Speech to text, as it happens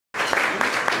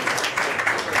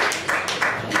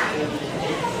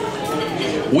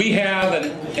We have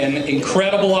an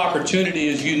incredible opportunity,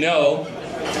 as you know,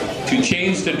 to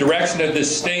change the direction of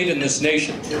this state and this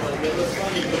nation.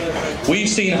 We've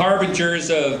seen harbingers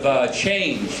of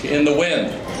change in the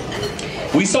wind.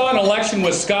 We saw an election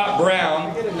with Scott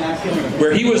Brown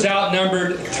where he was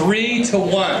outnumbered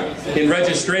 3-1 in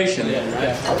registration.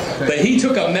 But he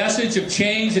took a message of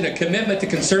change and a commitment to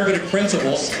conservative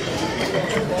principles,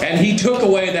 and he took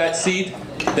away that seat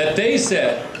that they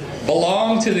said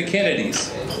belonged to the Kennedys.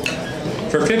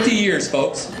 For 50 years,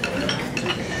 folks.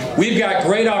 We've got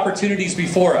great opportunities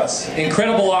before us,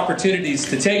 incredible opportunities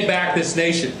to take back this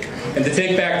nation and to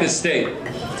take back this state.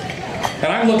 And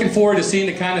I'm looking forward to seeing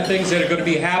the kind of things that are going to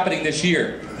be happening this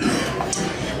year.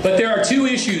 But there are two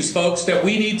issues, folks, that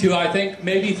we need to, I think,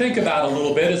 maybe think about a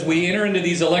little bit as we enter into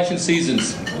these election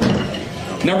seasons.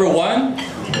 Number one,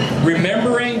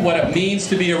 remembering what it means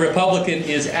to be a Republican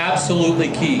is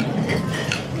absolutely key.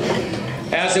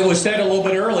 As it was said a little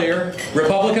bit earlier,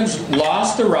 Republicans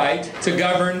lost the right to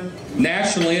govern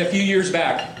nationally a few years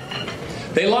back.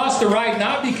 They lost the right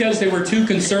not because they were too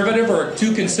conservative or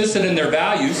too consistent in their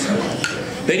values.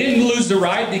 They didn't lose the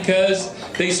right because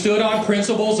they stood on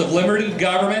principles of limited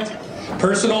government,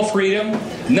 personal freedom,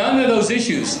 none of those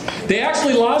issues. They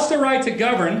actually lost the right to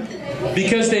govern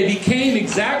because they became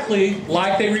exactly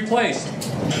like they replaced.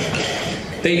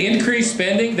 They increased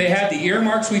spending, they had the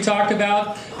earmarks we talked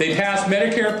about, they passed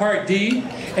Medicare Part D,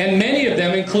 and many of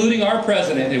them, including our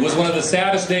president, it was one of the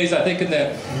saddest days I think in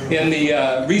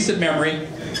the recent memory,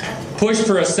 pushed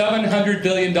for a $700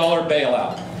 billion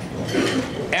bailout.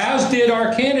 As did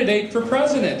our candidate for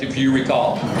president, if you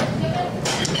recall.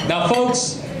 Now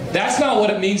folks, that's not what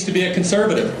it means to be a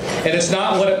conservative, and it's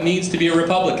not what it means to be a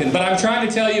Republican. But I'm trying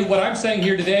to tell you, what I'm saying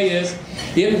here today is,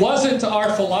 it wasn't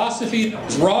our philosophy that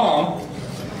was wrong,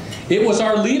 it was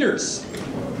our leaders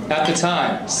at the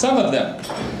time, some of them,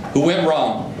 who went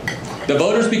wrong. The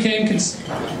voters became confused,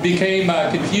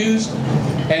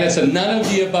 and it's a none of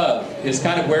the above is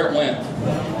kind of where it went.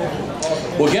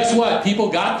 Well, guess what?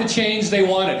 People got the change they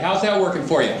wanted. How's that working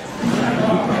for you?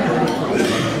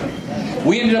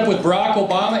 We ended up with Barack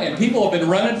Obama, and people have been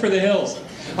running for the hills.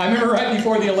 I remember right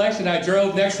before the election, I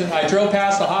drove past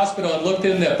the hospital and looked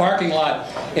in the parking lot,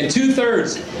 and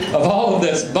 2/3 of all of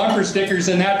the bumper stickers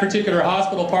in that particular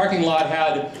hospital parking lot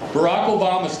had Barack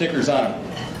Obama stickers on them.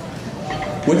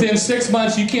 Within 6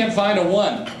 months, you can't find a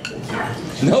one.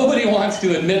 Nobody wants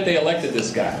to admit they elected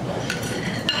this guy.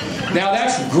 Now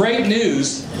that's great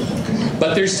news,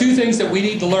 but there's two things that we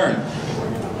need to learn.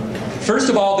 First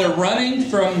of all, they're running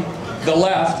from the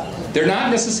left. They're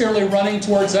not necessarily running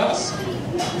towards us.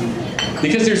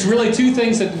 Because there's really two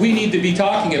things that we need to be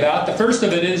talking about. The first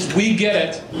of it is, we get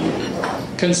it.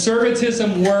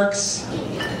 Conservatism works.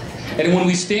 And when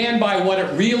we stand by what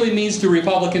it really means to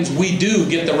Republicans, we do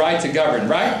get the right to govern,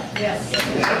 right? Yes.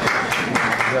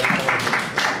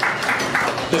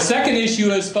 The second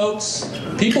issue is, folks,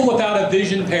 people without a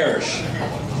vision perish.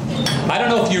 I don't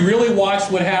know if you really watched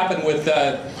what happened with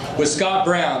Scott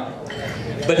Brown,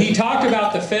 but he talked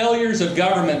about the failures of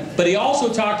government, but he also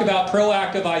talked about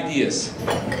proactive ideas.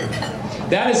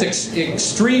 That is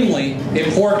extremely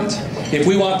important if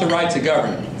we want the right to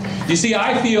govern. You see,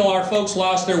 I feel our folks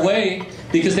lost their way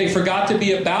because they forgot to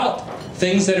be about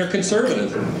things that are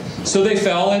conservative. So they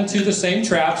fell into the same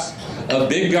traps of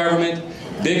big government,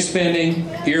 big spending,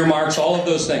 earmarks, all of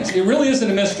those things. It really isn't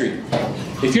a mystery.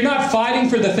 If you're not fighting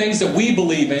for the things that we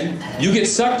believe in, you get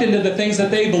sucked into the things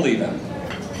that they believe in.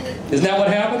 Isn't that what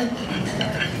happened?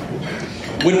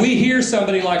 When we hear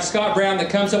somebody like Scott Brown that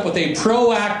comes up with a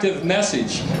proactive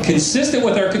message consistent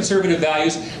with our conservative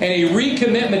values and a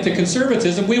recommitment to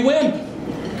conservatism, we win.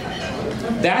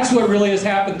 That's what really has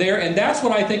happened there, and that's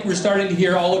what I think we're starting to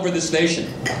hear all over this nation.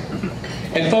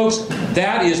 And folks,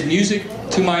 that is music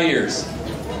to my ears.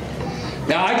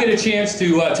 Now I get a chance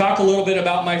to talk a little bit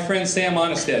about my friend Sam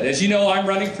Onnested. As you know, I'm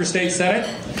running for state senate.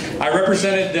 I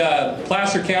represented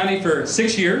Placer County for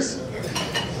 6 years.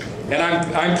 And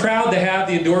I'm proud to have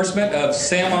the endorsement of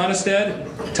Sam Onnested,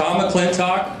 Tom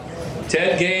McClintock,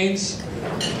 Ted Gaines,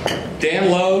 Dan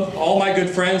Lowe, all my good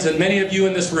friends, and many of you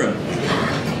in this room.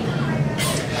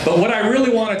 But what I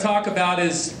really want to talk about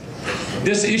is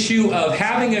this issue of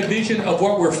having a vision of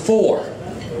what we're for,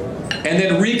 and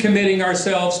then recommitting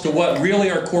ourselves to what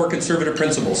really are core conservative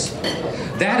principles.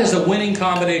 That is a winning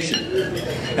combination.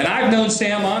 And I've known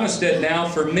Sam Onnested now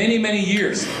for many, many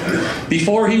years.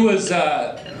 Before he was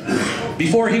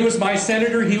my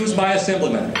senator, he was my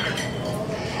assemblyman.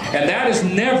 And that is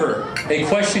never a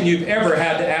question you've ever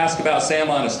had to ask about Sam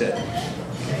Onnested.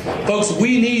 Folks,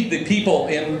 we need the people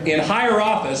in higher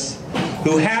office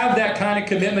who have that kind of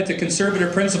commitment to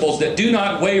conservative principles, that do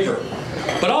not waver,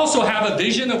 but also have a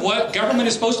vision of what government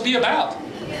is supposed to be about.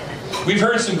 We've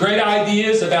heard some great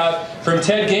ideas from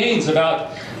Ted Gaines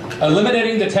about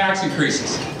eliminating the tax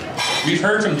increases. We've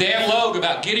heard from Dan Logue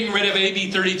about getting rid of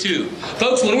AB 32.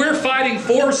 Folks, when we're fighting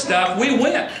for stuff, we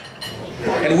win.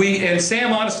 And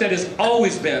Sam Onestad has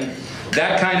always been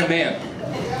that kind of man.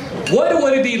 What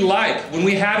would it be like when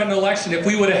we had an election if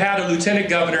we would have had a lieutenant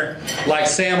governor like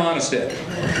Sam Onestad?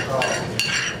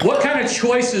 What kind of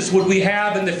choices would we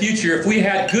have in the future if we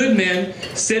had good men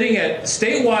sitting at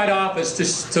statewide office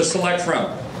to select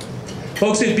from?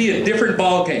 Folks, it'd be a different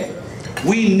ballgame.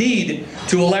 We need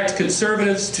to elect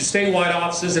conservatives to statewide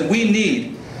offices, and we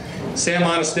need Sam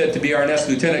Onestad to be our next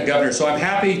lieutenant governor. So I'm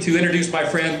happy to introduce my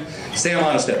friend, Sam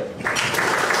Onestad.